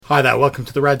Hi there, welcome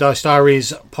to the Red Dice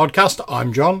Diaries podcast.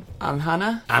 I'm John. I'm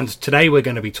Hannah. And today we're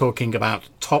going to be talking about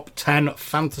top 10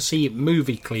 fantasy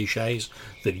movie cliches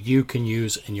that you can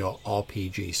use in your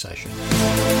RPG session.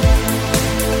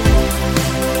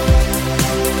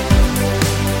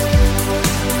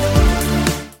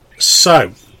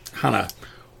 So, Hannah,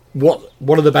 what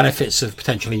are the benefits of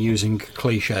potentially using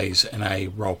cliches in a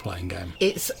role-playing game?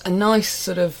 It's a nice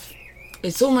sort of...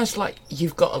 It's almost like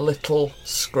you've got a little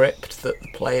script that the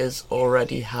players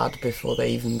already had before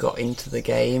they even got into the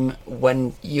game.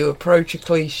 When you approach a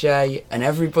cliche and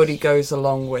everybody goes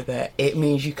along with it, it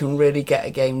means you can really get a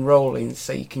game rolling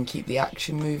so you can keep the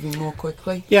action moving more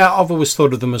quickly. Yeah, I've always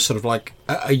thought of them as sort of like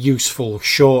a useful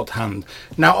shorthand.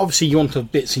 Now, obviously, you want to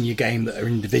have bits in your game that are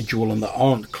individual and that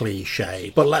aren't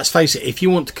cliche. But let's face it, if you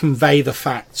want to convey the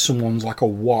fact someone's like a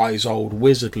wise old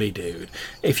wizardly dude,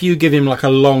 if you give him like a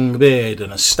long beard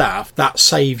and a staff, that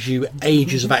saves you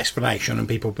ages of explanation and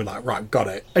people will be like, right, got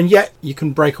it. And yet you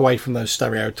can break away from those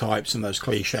stereotypes and those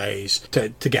cliches to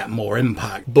get more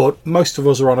impact. But most of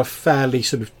us are on a fairly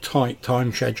sort of tight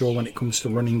time schedule when it comes to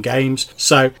running games.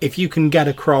 So if you can get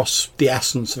across the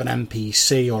essence of an NPC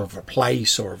or of a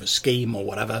place or of a scheme or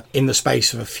whatever in the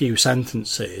space of a few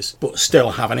sentences, but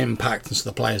still have an impact and so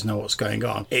the players know what's going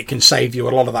on, it can save you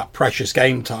a lot of that precious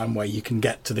game time where you can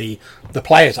get to the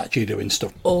players actually doing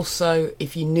stuff. Also,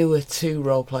 if you're newer to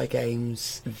roleplay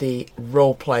games, the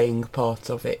role-playing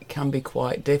part of it can be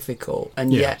quite difficult.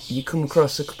 And yet you come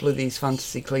across a couple of these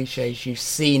fantasy cliches, you've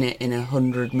seen it in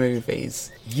 100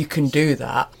 movies. You can do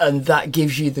that, and that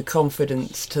gives you the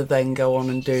confidence to then go on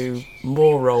and do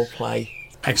more roleplay.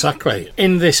 Exactly.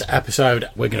 In this episode,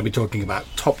 we're going to be talking about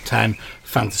top 10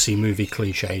 fantasy movie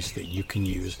cliches that you can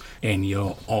use in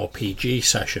your RPG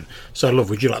session. So, Love,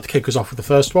 would you like to kick us off with the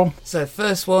first one? So,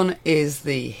 first one is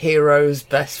the hero's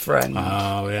best friend.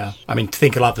 Oh, yeah. I mean,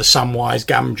 think of like the Samwise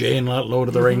Gamgee in like Lord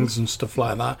of the Rings and stuff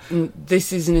like that.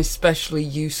 This is an especially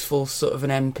useful sort of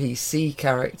an NPC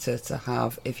character to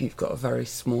have if you've got a very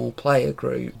small player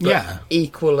group. But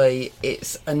equally,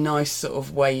 it's a nice sort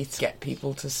of way to get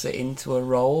people to sit into a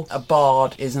role. A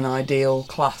bard is an ideal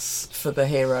class for the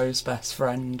hero's best friend.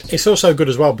 It's also good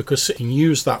as well because you can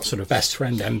use that sort of best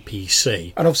friend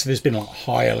NPC. And obviously there's been like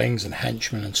hirelings and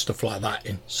henchmen and stuff like that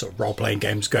in sort of role-playing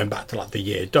games going back to like the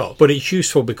year dot. But it's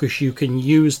useful because you can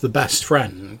use the best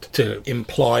friend to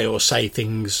imply or say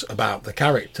things about the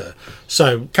character.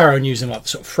 So carry on using like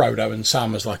sort of Frodo and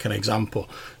Sam as like an example.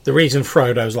 The reason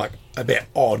Frodo's like a bit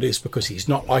odd is because he's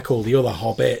not like all the other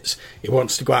hobbits. He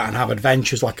wants to go out and have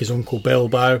adventures like his Uncle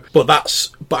Bilbo.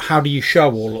 But how do you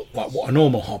show all like what a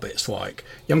normal hobbit's like?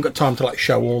 You haven't got time to like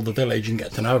show all the village and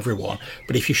get to know everyone.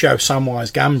 But if you show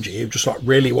Samwise Gamgee, who just like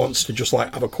really wants to just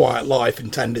like have a quiet life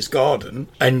and tend his garden,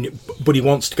 but he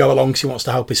wants to go along because he wants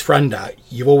to help his friend out,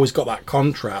 you've always got that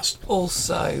contrast.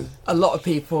 Also, a lot of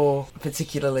people,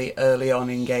 particularly early on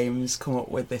in games, come up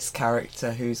with this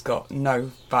character who's got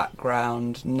no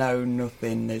background, no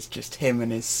nothing. There's just him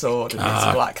and his sword and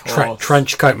his black horse.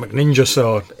 Trenchcoat McNinja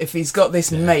sword. If he's got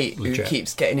this mate legit. who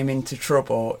keeps getting him into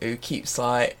trouble, who keeps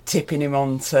like tipping him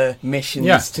onto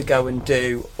missions to go and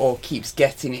do, or keeps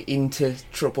getting into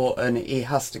trouble and he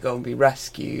has to go and be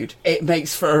rescued, it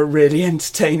makes for a really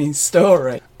entertaining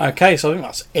story. Okay, so I think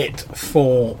that's it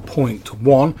for point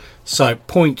 1. So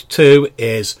point 2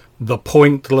 is the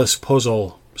pointless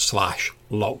puzzle /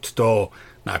 locked door.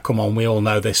 Now, come on, we all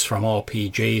know this from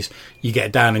RPGs. You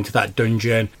get down into that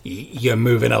dungeon, you're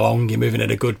moving along, you're moving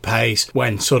at a good pace,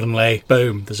 when suddenly,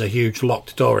 boom, there's a huge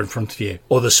locked door in front of you.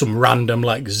 Or there's some random,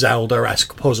 like,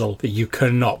 Zelda-esque puzzle that you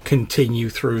cannot continue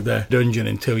through the dungeon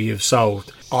until you've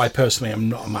solved. I personally am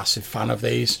not a massive fan of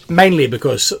these, mainly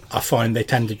because I find they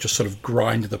tend to just sort of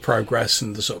grind the progress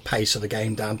and the sort of pace of the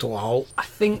game down to a halt. I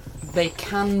think they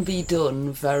can be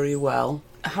done very well.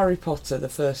 Harry Potter, the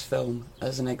first film,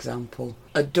 as an example.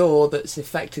 A door that's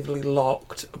effectively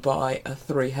locked by a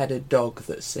 3-headed dog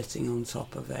that's sitting on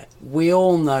top of it. We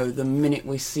all know the minute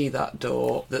we see that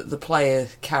door that the player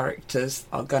characters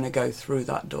are going to go through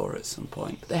that door at some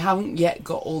point. They haven't yet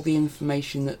got all the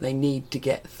information that they need to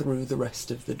get through the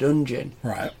rest of the dungeon.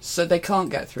 Right. So they can't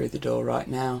get through the door right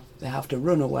now. They have to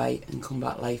run away and come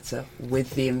back later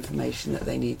with the information that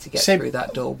they need to get through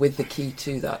that door, with the key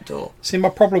to that door. See, my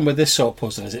problem with this sort of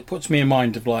puzzle is it puts me in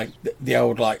mind of like the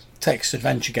old like text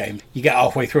adventure game. You get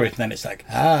halfway through it and then it's like,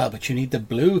 but you need the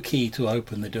blue key to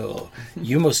open the door.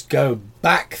 You must go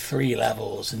back 3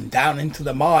 levels and down into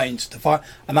the mines to find...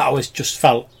 And that always just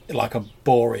felt like a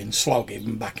boring slog,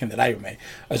 even back in the day with me,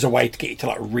 as a way to get you to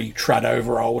like retread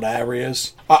over old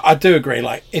areas. I do agree,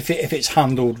 like if it's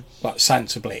handled like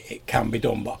sensibly, it can be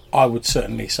done, but I would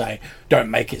certainly say don't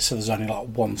make it so there's only like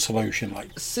one solution.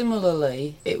 Like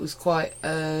similarly, it was quite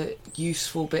a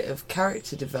useful bit of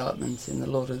character development in the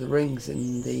Lord of the Rings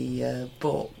in the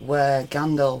book, where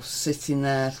Gandalf's sitting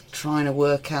there trying to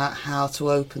work out how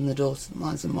to open the door to the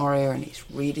Mines of Moria, and he's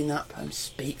reading that poem,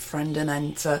 "Speak, friend, and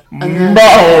enter." And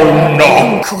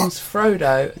then in comes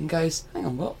Frodo and goes, "Hang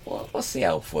on, what's the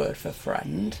elf word for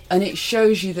friend?" And it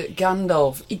shows you that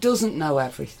Gandalf, he doesn't know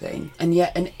everything, and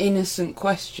yet an innocent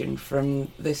question from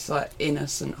this like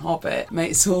innocent hobbit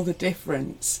makes all the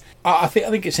difference. I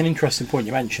think it's an interesting point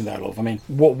you mentioned there, love. I mean,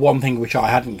 one thing which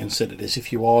I hadn't considered is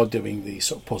if you are doing these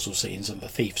sort of puzzle scenes and the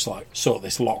thief's like sort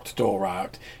this locked door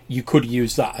out, you could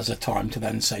use that as a time to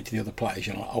then say to the other players,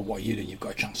 you know, "Oh, what are you doing? You've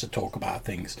got a chance to talk about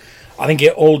things." I think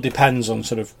it all depends on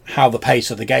sort of how the pace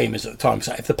of the game is at the time.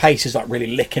 So if the pace is like really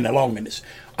licking along, and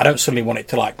I don't suddenly want it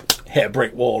to like hit a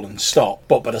brick wall and stop.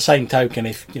 But by the same token,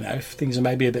 if things are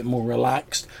maybe a bit more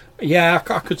relaxed, yeah,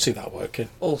 I could see that working.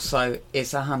 Also,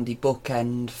 it's a handy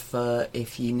bookend for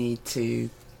if you need to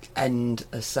end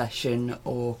a session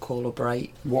or call a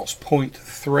break. What's point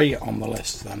 3 on the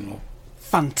list then, love?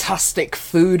 Fantastic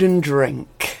food and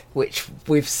drink, which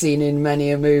we've seen in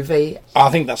many a movie. I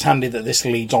think that's handy that this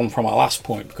leads on from our last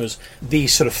point, because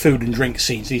these sort of food and drink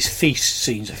scenes, these feast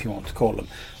scenes if you want to call them,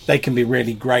 they can be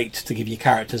really great to give your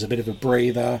characters a bit of a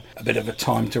breather, a bit of a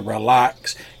time to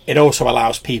relax. It also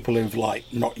allows people who've like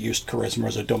not used charisma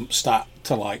as a dump stat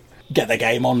to like get the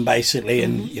game on basically,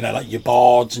 and you know, like your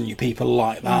bards and your people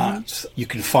like that. You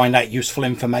can find out useful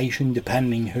information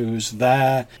depending who's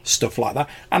there, stuff like that.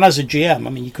 And as a GM, I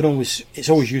mean, it's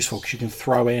always useful because you can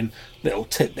throw in little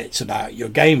tidbits about your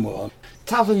game world.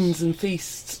 Taverns and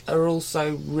feasts are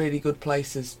also really good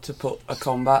places to put a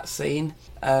combat scene.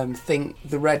 Think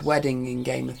the Red Wedding in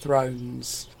Game of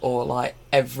Thrones, or like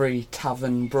every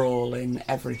tavern brawl in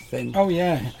everything. Oh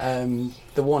yeah.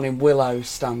 The one in Willow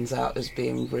stands out as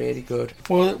being really good.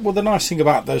 Well, the nice thing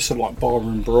about those sort of like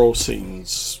barroom brawl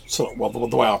scenes,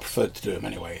 the way I prefer to do them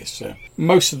anyway, is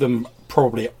most of them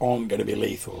probably aren't going to be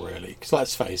lethal, really. Because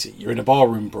let's face it, you're in a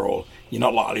barroom brawl, you're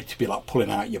not likely to be like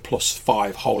pulling out your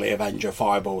 +5 Holy Avenger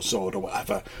fireball sword or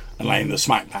whatever and laying the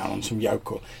smackdown on some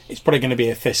yokel. It's probably going to be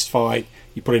a fist fight.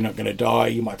 You're probably not going to die.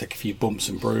 You might take a few bumps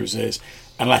and bruises.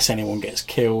 Unless anyone gets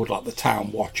killed, like the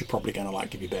town watch, you're probably going to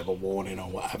like give you a bit of a warning or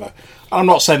whatever. And I'm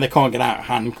not saying they can't get out of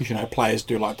hand, because, you know, players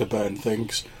do like to burn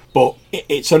things. But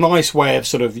it's a nice way of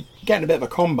sort of getting a bit of a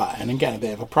combat in and getting a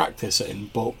bit of a practice in,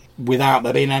 but without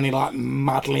there being any like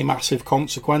madly massive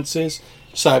consequences.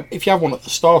 So if you have one at the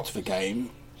start of a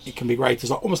game, it can be great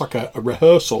as like, almost like a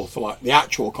rehearsal for like the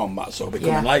actual combat sort of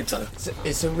becoming later.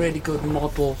 It's a really good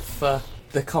model for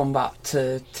the combat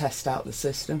to test out the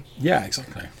system. Yeah,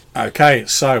 exactly. Okay,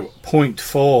 so point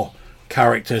 4.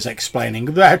 Characters explaining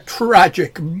their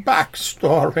tragic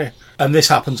backstory, and this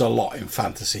happens a lot in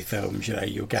fantasy films. You know,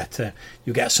 you'll get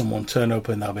someone turn up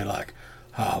and they'll be like,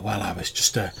 "Oh well, I was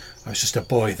just a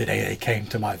boy the day they came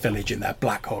to my village in their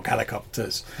Black Hawk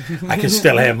helicopters. I can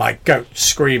still hear my goat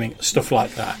screaming," stuff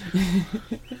like that.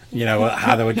 You know,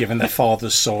 how they were given their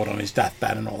father's sword on his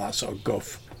deathbed and all that sort of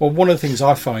guff. Well, one of the things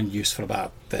I find useful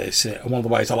about this, and one of the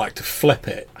ways I like to flip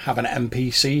it, have an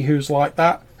NPC who's like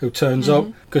that, who turns up.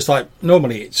 Because, like,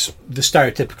 normally it's the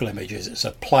stereotypical image is it's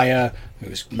a player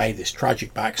who's made this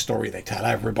tragic backstory, they tell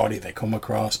everybody they come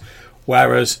across.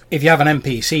 Whereas if you have an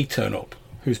NPC turn up,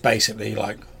 who's basically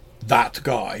like that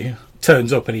guy,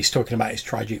 turns up and he's talking about his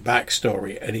tragic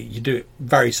backstory, and you do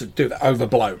it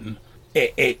overblown,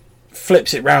 it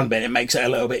flips it round a bit, it makes it a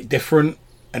little bit different,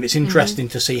 and it's interesting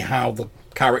to see how the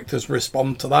characters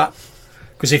respond to that.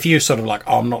 Because if you sort of like,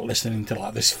 "Oh, I'm not listening to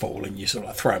like this fool," and you sort of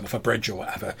like throw him off a bridge or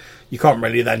whatever, you can't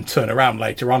really then turn around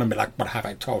later on and be like, "But have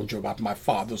I told you about my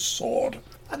father's sword?"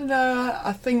 I don't know,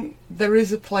 I think there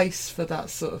is a place for that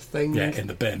sort of thing. Yeah, in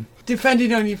the bin.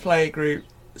 Depending on your player group,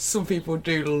 some people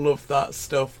do love that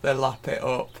stuff, they lap it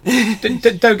up.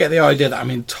 Don't get the idea that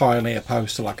I'm entirely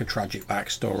opposed to like a tragic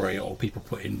backstory or people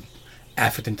putting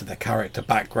effort into their character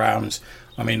backgrounds.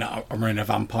 I mean, I'm running a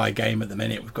vampire game at the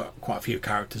minute. We've got quite a few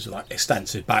characters with like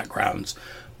extensive backgrounds,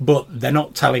 but they're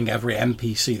not telling every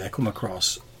NPC they come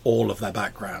across all of their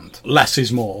background. Less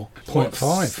is more. Point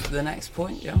 5. The next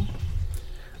point, John.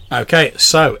 Okay,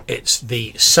 so it's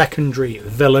the secondary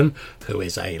villain who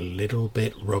is a little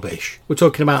bit rubbish. We're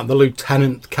talking about the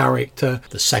lieutenant character,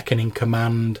 the second in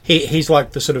command. He's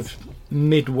like the sort of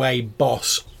midway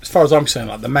boss. As far as I'm concerned,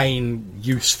 like the main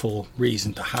useful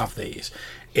reason to have these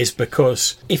is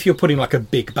because if you're putting like a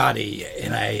big baddie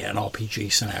in an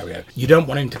RPG scenario, you don't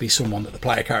want him to be someone that the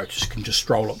player characters can just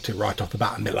stroll up to right off the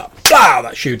bat and be like, "Blah!"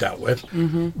 That's you dealt with.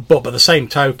 But by the same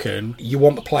token, you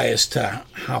want the players to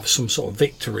have some sort of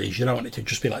victories. You don't want it to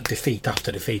just be like defeat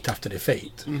after defeat after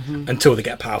defeat until they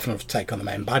get powerful enough to take on the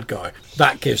main bad guy.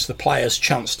 That gives the players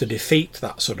chance to defeat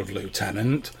that sort of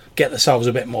lieutenant, get themselves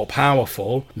a bit more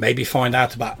powerful, maybe find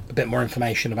out about a bit more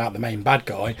information about the main bad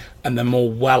guy, and they're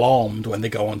more well armed when they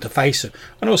go on to face him.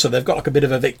 And also they've got like a bit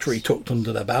of a victory tucked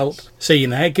under their belt. So, you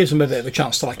know, it gives them a bit of a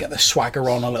chance to like get their swagger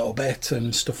on a little bit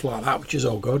and stuff like that, which is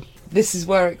all good. This is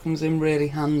where it comes in really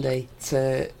handy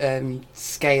to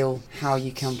scale how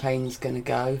your campaign's going to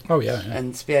go. Oh, yeah.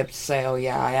 And to be able to say, oh,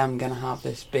 yeah, I am going to have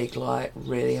this big, like,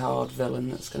 really hard villain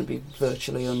that's going to be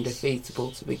virtually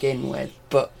undefeatable to begin with.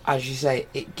 But, as you say,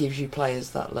 it gives you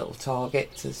players that little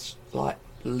target to, like,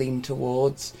 lean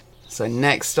towards. So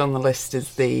next on the list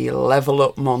is the level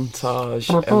up montage,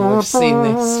 and we've seen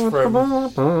this from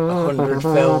 100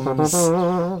 films.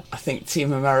 I think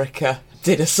Team America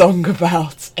did a song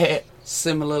about it.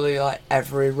 Similarly, like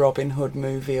every Robin Hood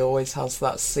movie always has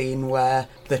that scene where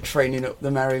they're training up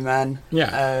the merry men.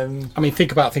 Yeah. I mean,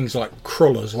 think about things like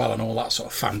Krull as well and all that sort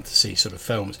of fantasy sort of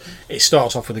films. It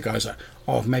starts off with the guys like,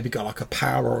 oh, I've maybe got like a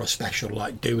power or a special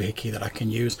like doohickey that I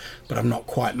can use, but I've not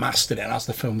quite mastered it. And as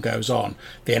the film goes on,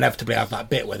 they inevitably have that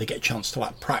bit where they get a chance to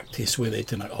like practice with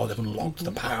it and like, oh, they've unlocked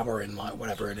the power in like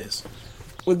whatever it is.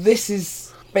 Well, this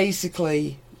is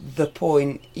basically the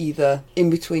point, either in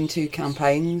between two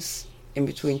campaigns, in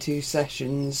between two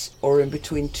sessions, or in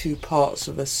between two parts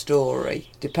of a story,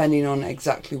 depending on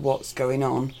exactly what's going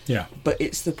on. Yeah. But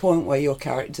it's the point where your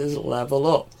characters level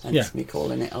up, hence me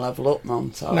calling it a level up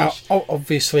montage. Now,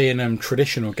 obviously in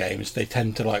traditional games, they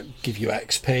tend to like give you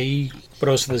XP, but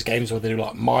also there's games where they do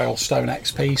like milestone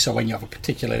XP, so when you have a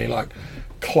particularly like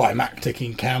climactic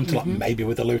encounter, like maybe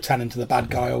with the lieutenant and the bad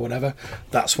guy or whatever,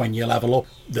 that's when you level up.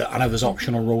 I know there's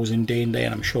optional rules in D&D,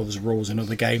 and I'm sure there's rules in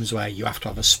other games where you have to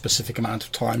have a specific amount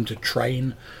of time to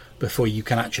train before you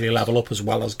can actually level up as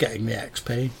well as getting the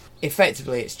XP.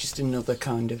 Effectively, it's just another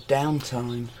kind of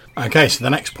downtime. Okay, so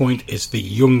the next point is the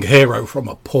young hero from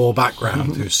a poor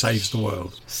background who saves the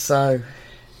world. So,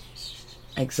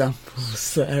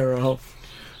 examples thereof.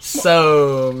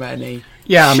 So many.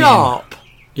 Yeah, Sharp.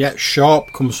 Yeah,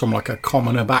 Sharp comes from like a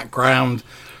commoner background,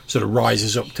 sort of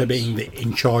rises up to being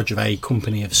in charge of a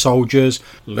company of soldiers.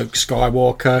 Luke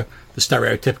Skywalker, the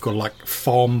stereotypical like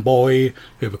farm boy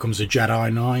who becomes a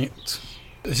Jedi Knight.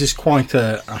 This is quite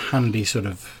a handy sort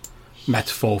of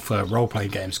metaphor for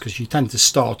role-playing games, because you tend to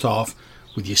start off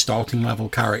with your starting level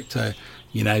character.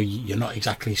 You know, you're not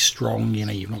exactly strong, you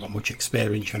know, you've not got much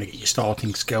experience, you're going to get your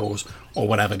starting skills or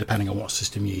whatever, depending on what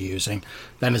system you're using.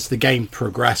 Then as the game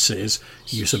progresses,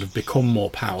 you sort of become more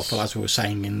powerful, as we were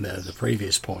saying in the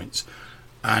previous points,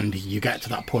 and you get to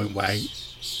that point where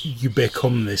you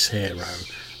become this hero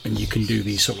and you can do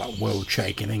these sort of like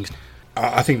world-shaking things.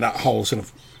 I think that whole sort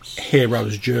of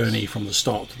hero's journey from the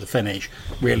start to the finish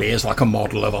really is like a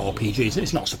model of RPGs.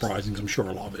 It's not surprising, because I'm sure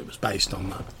a lot of it was based on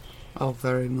that. Oh,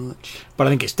 very much. But I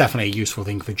think it's definitely a useful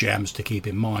thing for GMs to keep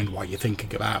in mind while you're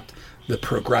thinking about the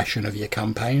progression of your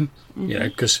campaign. You know,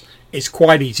 because it's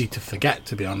quite easy to forget,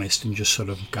 to be honest, and just sort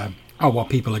of go, oh, well,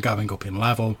 people are going up in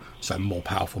level, so more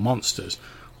powerful monsters.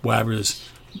 Whereas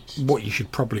what you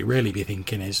should probably really be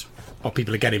thinking is, oh,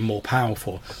 people are getting more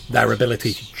powerful. Their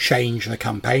ability to change the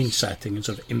campaign setting and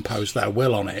sort of impose their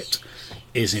will on it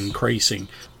is increasing.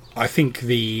 I think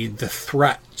the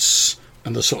threats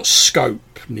and the sort of scope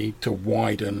need to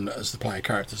widen as the player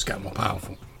characters get more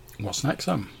powerful. What's next,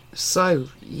 Sam? So,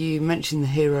 you mentioned the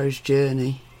hero's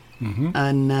journey,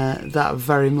 and that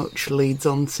very much leads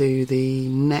on to the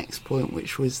next point,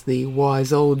 which was the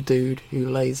wise old dude who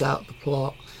lays out the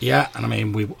plot. Yeah, and I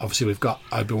mean, we've got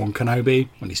Obi-Wan Kenobi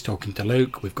when he's talking to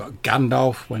Luke. We've got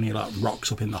Gandalf when he like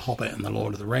rocks up in The Hobbit and The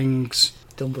Lord of the Rings.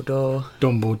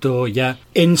 Dumbledore, yeah.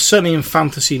 Certainly in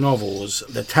fantasy novels,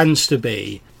 there tends to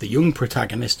be the young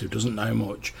protagonist who doesn't know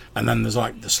much, and then there's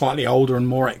like the slightly older and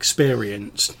more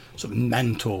experienced sort of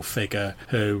mentor figure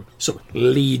who sort of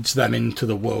leads them into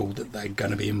the world that they're going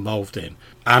to be involved in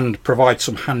and provides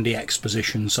some handy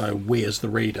exposition so we as the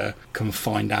reader can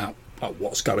find out like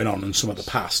what's going on and some of the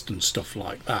past and stuff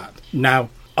like that. Now,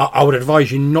 I would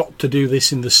advise you not to do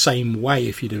this in the same way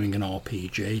if you're doing an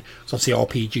RPG. So obviously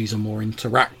RPGs are more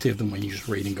interactive than when you're just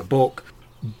reading a book,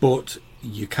 but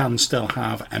you can still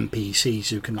have NPCs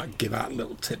who can like give out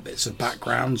little tidbits of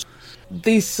backgrounds.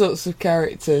 These sorts of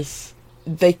characters,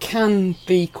 they can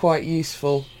be quite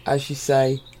useful, as you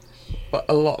say, but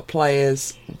a lot of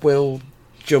players will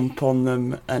jump on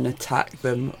them and attack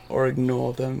them or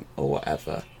ignore them or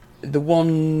whatever. The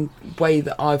one way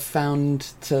that I've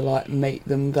found to like make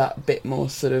them that bit more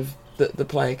sort of that the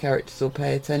player characters will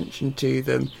pay attention to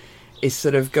them is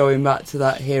sort of going back to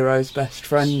that hero's best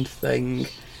friend thing.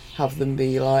 Have them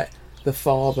be like the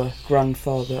father,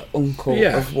 grandfather, uncle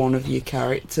of one of your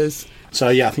characters. So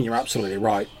yeah, I think you're absolutely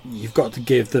right. You've got to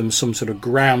give them some sort of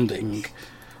grounding,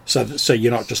 so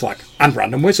you're not just like, and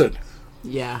random wizard.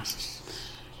 Yeah.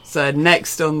 So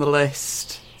next on the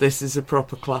list, this is a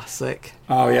proper classic.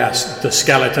 Oh yes, the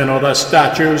skeleton or the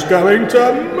statue's going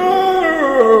to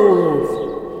move!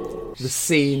 The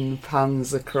scene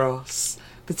pans across.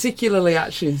 Particularly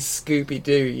actually in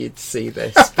Scooby-Doo you'd see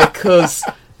this, because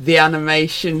the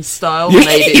animation style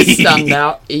made it stand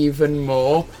out even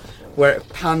more, where it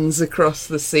pans across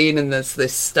the scene and there's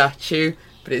this statue,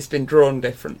 but it's been drawn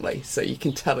differently, so you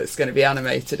can tell it's going to be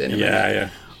animated in a minute. Yeah.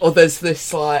 Or there's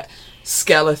this like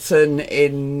skeleton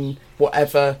in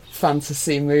whatever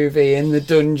fantasy movie in the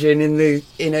dungeon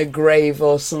in a grave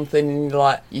or something, and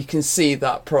like you can see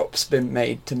that prop's been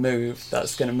made to move,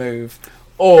 that's going to move.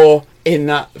 Or in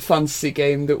that fantasy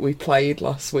game that we played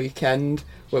last weekend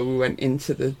where we went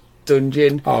into the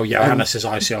dungeon. Oh yeah, Hannes's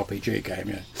ICRPG game,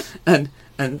 yeah.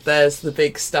 And there's the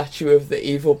big statue of the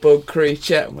evil bug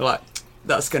creature, and we're like,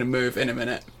 that's going to move in a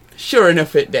minute. Sure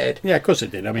enough, it did. Yeah, of course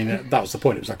it did. I mean, that was the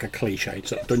point. It was like a cliched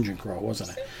sort of dungeon crawl,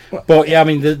 wasn't it? But yeah, I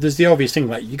mean, there's the obvious thing,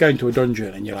 like you go into a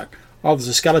dungeon and you're like, oh, there's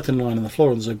a skeleton lying on the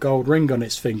floor and there's a gold ring on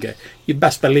its finger. You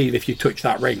best believe if you touch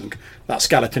that ring, that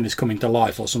skeleton is coming to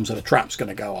life or some sort of trap's going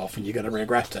to go off and you're going to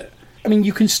regret it. I mean,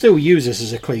 you can still use this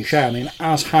as a cliche. I mean,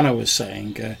 as Hannah was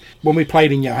saying, when we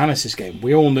played in Johannes' game,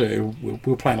 we all knew we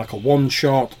were playing like a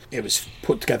one-shot. It was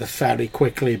put together fairly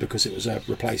quickly because it was a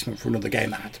replacement for another game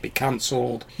that had to be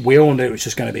cancelled. We all knew it was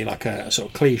just going to be like a sort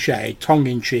of cliche,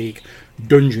 tongue-in-cheek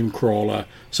dungeon crawler.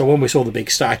 So when we saw the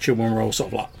big statue, when we were all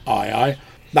sort of like, aye,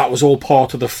 that was all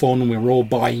part of the fun and we were all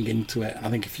buying into it. I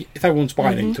think if everyone's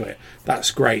buying into it,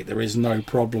 that's great. There is no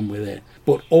problem with it.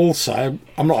 But also,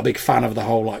 I'm not a big fan of the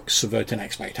whole like subverting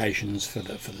expectations for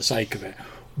the sake of it.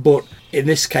 But in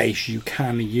this case, you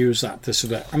can use that to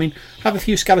subvert. I mean, have a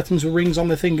few skeletons with rings on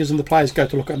their fingers and the players go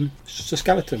to look at them. It's just a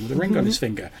skeleton with a ring on his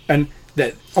finger. And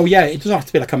that, oh yeah, it doesn't have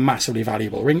to be like a massively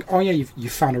valuable ring. Oh yeah,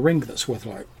 you've found a ring that's worth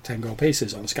like 10 gold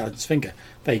pieces on a skeleton's finger.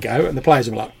 There you go. And the players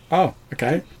will be like, oh,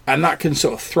 okay. And that can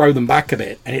sort of throw them back a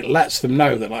bit, and it lets them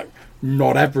know that like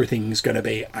not everything's going to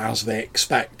be as they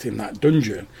expect in that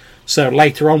dungeon. So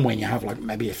later on, when you have like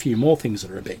maybe a few more things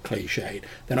that are a bit cliched,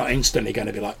 they're not instantly going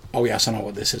to be like, oh yes, I know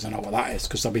what this is, I know what that is,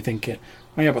 because they'll be thinking,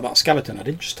 oh yeah, but that skeleton, I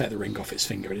didn't just take the ring off its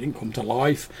finger, it didn't come to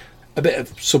life. A bit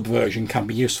of subversion can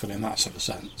be useful in that sort of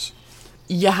sense.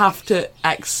 You have to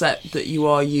accept that you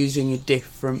are using a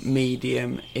different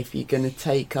medium if you're going to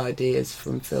take ideas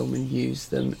from film and use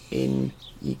them in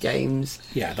your games.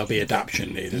 Yeah, there'll be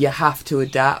adaptation needed. You have to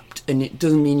adapt, and it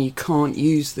doesn't mean you can't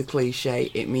use the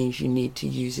cliche, it means you need to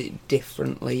use it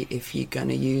differently if you're going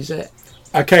to use it.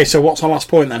 Okay, so what's our last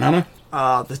point then, Hannah?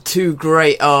 The two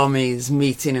great armies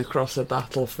meeting across a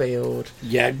battlefield.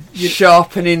 Yeah.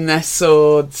 Sharpening their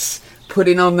swords,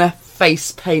 putting on their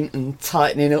face paint and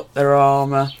tightening up their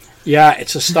armour. Yeah,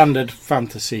 it's a standard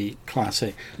fantasy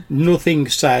classic. Nothing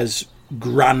says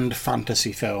grand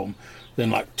fantasy film than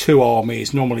like two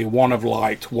armies, normally one of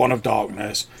light, one of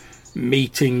darkness,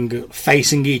 meeting,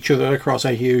 facing each other across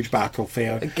a huge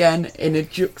battlefield. Again, in a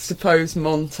juxtaposed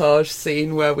montage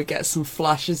scene where we get some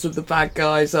flashes of the bad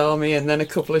guys' army and then a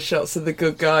couple of shots of the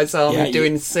good guys' army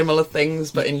doing similar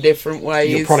things but in different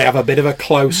ways. You'll probably have a bit of a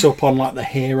close-up on like the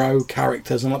hero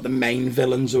characters and like the main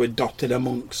villains who are dotted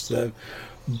amongst them.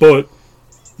 But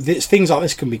things like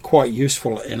this can be quite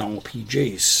useful in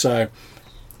RPGs. So,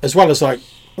 as well as like,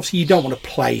 obviously you don't want to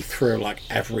play through like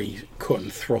every cut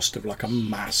and thrust of like a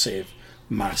massive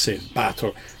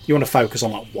battle. You want to focus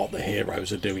on like what the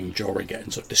heroes are doing during it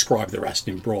and sort of describe the rest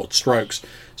in broad strokes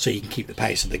so you can keep the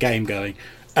pace of the game going.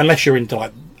 Unless you're into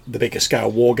like the bigger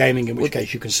scale wargaming, in which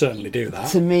case you can certainly do that.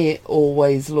 To me it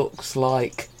always looks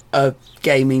like a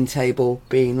gaming table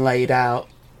being laid out.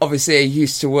 Obviously, I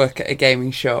used to work at a gaming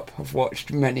shop. I've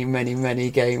watched many, many, many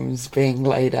games being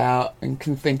laid out and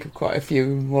can think of quite a few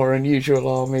more unusual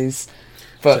armies.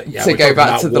 But to go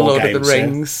back to the Lord of the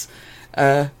Rings,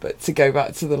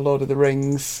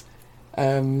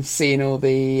 seeing all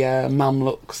the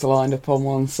Mamluks lined up on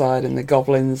one side and the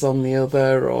goblins on the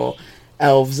other, or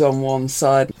elves on one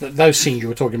side. Those scenes you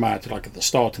were talking about, like at the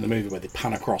start of the movie, where they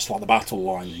pan across like the battle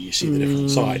line and you see the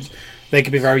different sides. They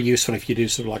can be very useful if you do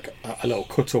sort of like a little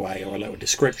cutaway or a little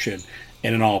description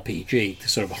in an RPG to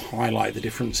sort of highlight the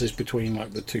differences between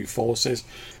like the two forces.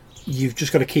 you've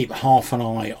just got to keep half an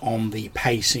eye on the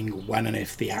pacing when and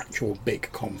if the actual big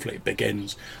conflict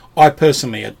begins. I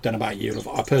personally, I don't know about you,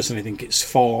 I personally think it's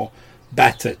far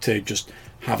better to just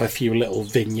have a few little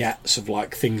vignettes of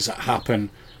like things that happen,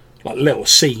 like little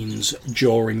scenes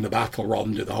during the battle, rather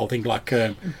than do the whole thing. Like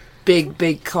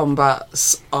big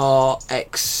combats are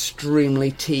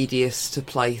extremely tedious to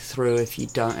play through if you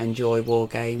don't enjoy war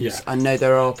games. Yeah. I know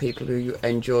there are people who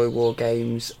enjoy war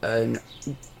games and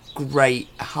great,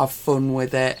 have fun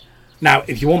with it. Now,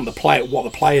 if you want what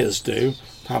the players do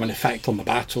to have an effect on the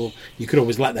battle, you could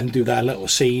always let them do their little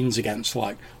scenes against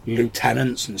like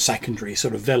lieutenants and secondary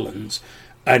sort of villains.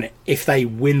 And if they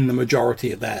win the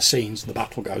majority of their scenes, the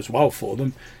battle goes well for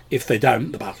them. If they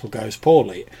don't, the battle goes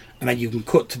poorly. And then you can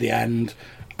cut to the end.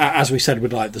 As we said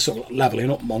with like the sort of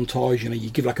levelling up montage, you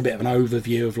give like a bit of an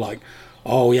overview of like,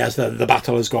 oh yes, the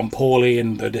battle has gone poorly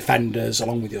and the defenders,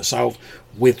 along with yourself,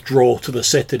 withdraw to the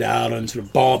citadel and sort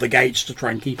of bar the gates to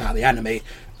try and keep out the enemy.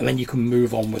 And then you can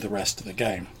move on with the rest of the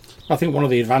game. I think one of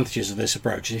the advantages of this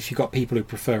approach is if you've got people who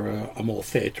prefer a more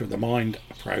theatre of the mind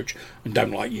approach and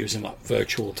don't like using like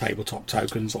virtual tabletop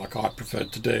tokens like I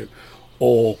preferred to do,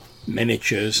 or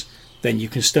miniatures, then you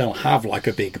can still have like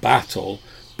a big battle,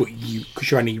 but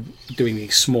because you're only doing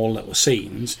these small little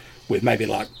scenes with maybe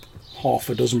like half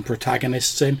a dozen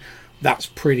protagonists in, that's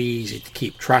pretty easy to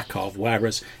keep track of.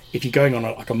 Whereas if you're going on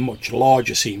a much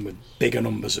larger scene with bigger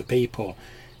numbers of people,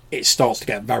 it starts to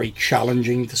get very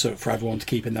challenging to sort of for everyone to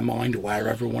keep in their mind where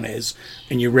everyone is,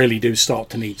 and you really do start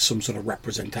to need some sort of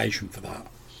representation for that.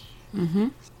 Mm-hmm.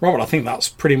 Robert, I think that's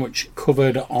pretty much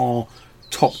covered our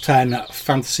top 10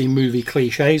 fantasy movie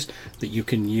cliches that you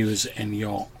can use in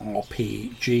your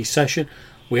RPG session.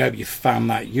 We hope you found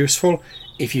that useful.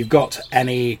 If you've got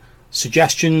any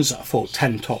suggestions for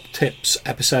 10 top tips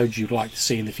episodes you'd like to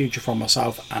see in the future from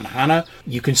myself and Hannah,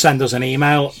 you can send us an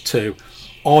email to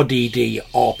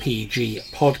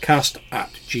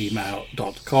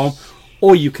rddrpgpodcast@gmail.com,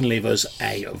 or you can leave us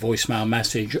a voicemail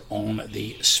message on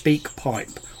the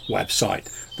SpeakPipe website.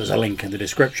 There's a link in the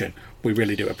description. We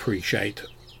really do appreciate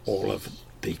all of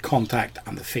the contact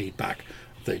and the feedback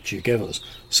that you give us.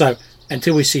 So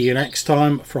until we see you next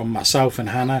time, from myself and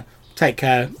Hannah, take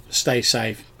care, stay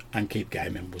safe, and keep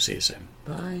gaming. We'll see you soon.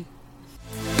 Bye.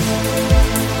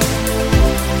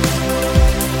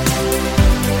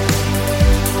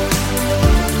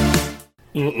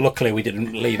 Luckily, we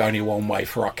didn't leave only one way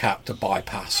for our cat to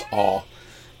bypass our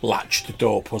latched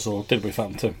door puzzle, did we,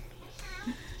 Phantom?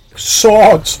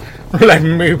 Swords! Let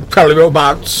me tell you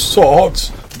about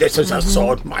swords. This is a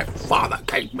sword my father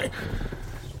gave me.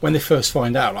 When they first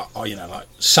find out, like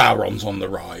Sauron's on the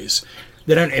rise,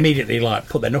 they don't immediately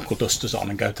put their knuckle dusters on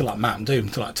and go to Mount Doom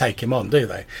to take him on, do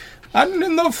they? And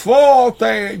in the fourth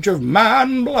age of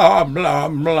man, blah blah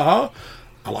blah.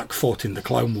 I fought in the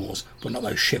Clone Wars, but not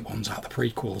those shit ones out of the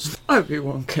prequels.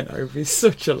 Obi-Wan Kenobi's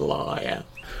such a liar.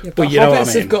 Yeah, but you know what I mean.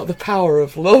 Hobbits have got the power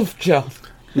of love, John.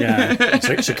 Yeah,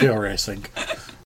 it's a curious thing.